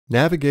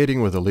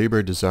Navigating with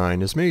Alibre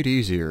design is made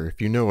easier if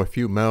you know a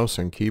few mouse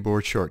and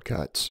keyboard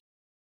shortcuts.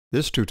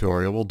 This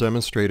tutorial will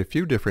demonstrate a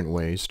few different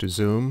ways to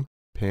zoom,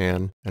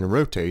 pan, and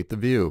rotate the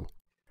view.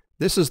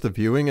 This is the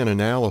Viewing and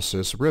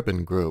Analysis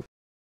ribbon group.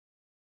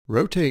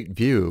 Rotate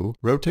View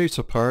rotates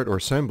a part or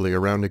assembly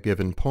around a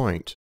given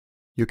point.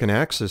 You can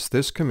access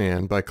this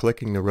command by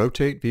clicking the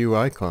Rotate View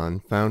icon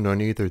found on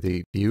either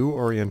the View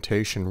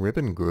Orientation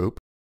ribbon group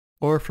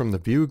or from the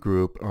View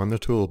group on the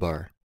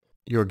toolbar.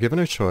 You are given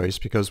a choice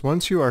because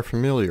once you are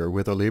familiar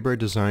with Alibre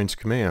Design's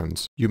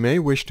commands, you may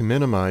wish to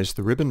minimize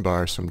the ribbon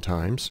bar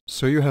sometimes,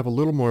 so you have a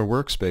little more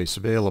workspace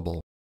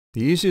available.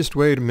 The easiest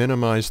way to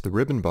minimize the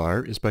ribbon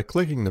bar is by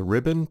clicking the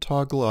ribbon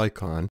toggle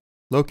icon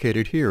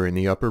located here in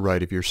the upper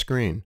right of your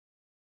screen.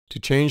 To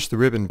change the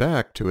ribbon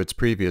back to its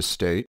previous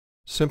state,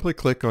 simply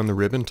click on the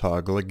ribbon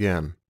toggle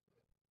again.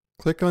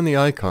 Click on the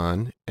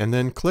icon and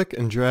then click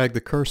and drag the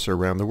cursor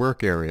around the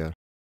work area.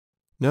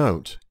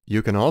 Note,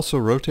 you can also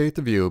rotate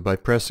the view by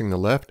pressing the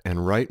left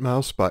and right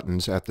mouse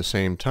buttons at the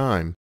same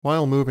time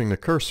while moving the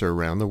cursor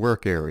around the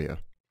work area.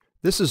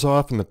 This is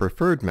often the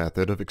preferred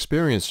method of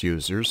experienced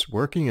users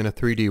working in a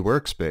 3D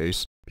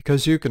workspace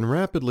because you can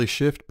rapidly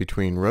shift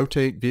between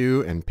rotate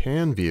view and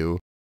pan view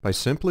by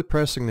simply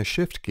pressing the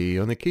Shift key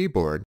on the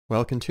keyboard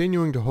while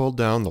continuing to hold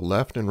down the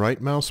left and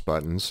right mouse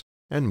buttons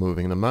and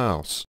moving the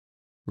mouse.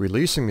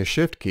 Releasing the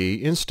Shift key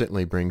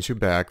instantly brings you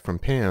back from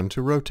pan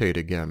to rotate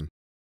again.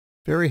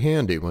 Very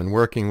handy when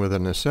working with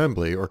an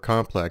assembly or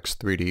complex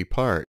 3D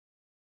part.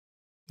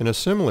 In a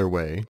similar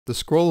way, the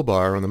scroll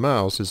bar on the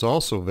mouse is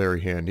also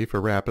very handy for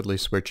rapidly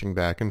switching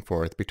back and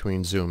forth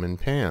between zoom and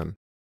pan.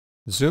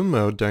 Zoom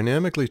mode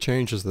dynamically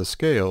changes the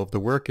scale of the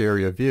work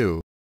area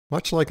view,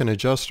 much like an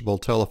adjustable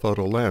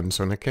telephoto lens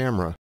on a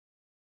camera.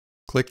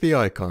 Click the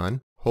icon,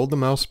 hold the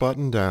mouse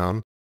button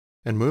down,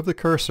 and move the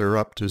cursor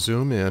up to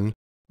zoom in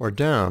or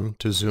down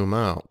to zoom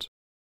out.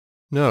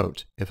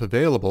 Note, if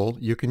available,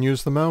 you can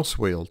use the mouse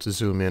wheel to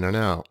zoom in and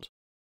out.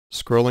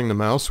 Scrolling the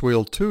mouse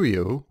wheel to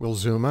you will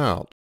zoom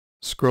out.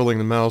 Scrolling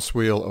the mouse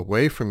wheel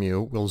away from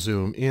you will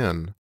zoom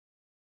in.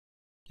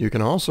 You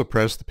can also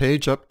press the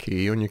page up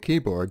key on your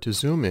keyboard to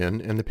zoom in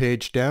and the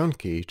page down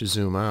key to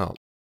zoom out.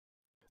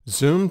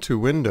 Zoom to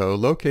window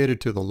located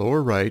to the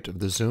lower right of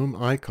the zoom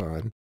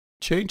icon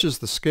changes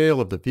the scale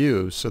of the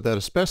view so that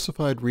a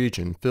specified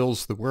region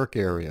fills the work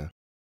area.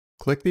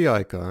 Click the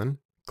icon,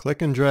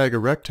 click and drag a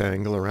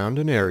rectangle around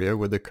an area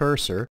with the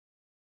cursor,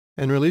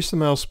 and release the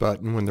mouse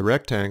button when the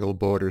rectangle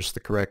borders the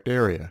correct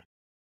area.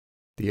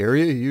 The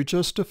area you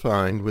just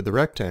defined with the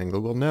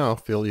rectangle will now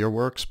fill your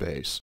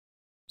workspace.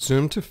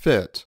 Zoom to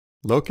fit,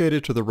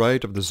 located to the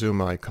right of the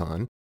zoom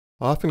icon,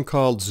 often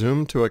called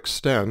zoom to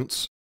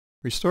extents,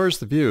 restores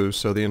the view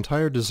so the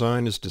entire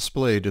design is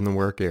displayed in the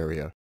work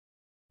area.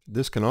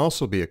 This can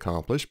also be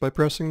accomplished by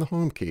pressing the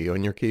Home key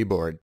on your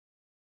keyboard.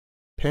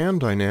 Pan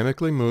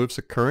dynamically moves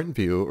the current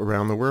view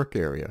around the work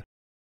area.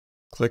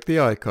 Click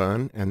the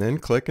icon and then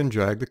click and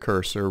drag the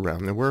cursor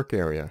around the work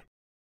area.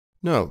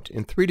 Note,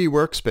 in 3D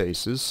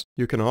workspaces,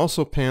 you can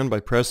also pan by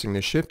pressing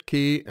the Shift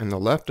key and the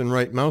left and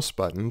right mouse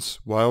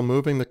buttons while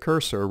moving the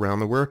cursor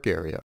around the work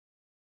area.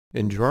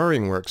 In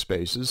drawing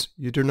workspaces,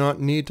 you do not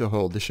need to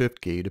hold the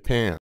Shift key to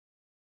pan.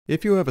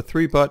 If you have a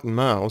 3-button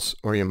mouse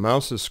or your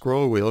mouse's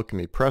scroll wheel can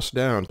be pressed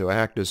down to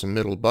act as a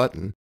middle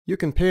button, you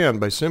can pan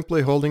by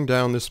simply holding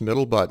down this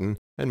middle button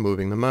and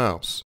moving the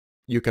mouse.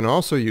 You can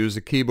also use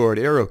the keyboard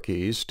arrow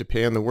keys to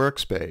pan the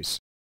workspace.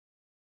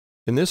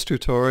 In this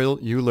tutorial,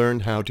 you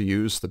learned how to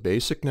use the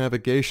basic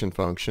navigation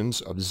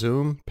functions of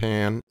zoom,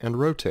 pan, and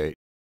rotate.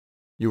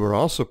 You were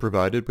also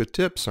provided with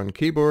tips on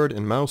keyboard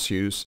and mouse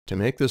use to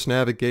make this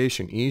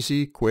navigation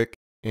easy, quick,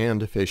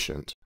 and efficient.